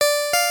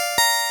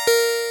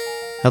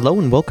Hello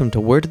and welcome to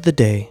Word of the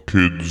Day.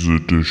 Kids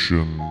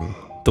Edition.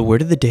 The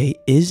word of the day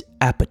is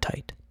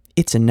appetite.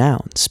 It's a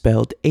noun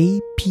spelled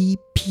Appetite,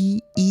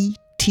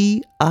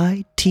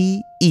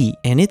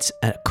 and it's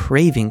a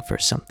craving for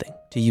something.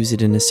 To use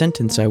it in a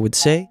sentence, I would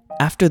say,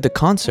 after the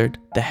concert,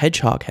 the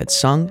hedgehog had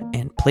sung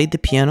and played the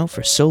piano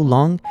for so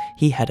long,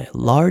 he had a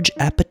large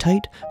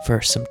appetite for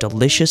some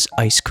delicious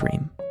ice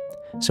cream.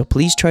 So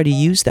please try to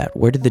use that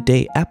word of the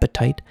day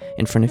appetite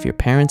in front of your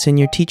parents and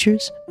your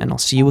teachers, and I'll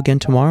see you again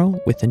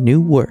tomorrow with a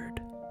new word.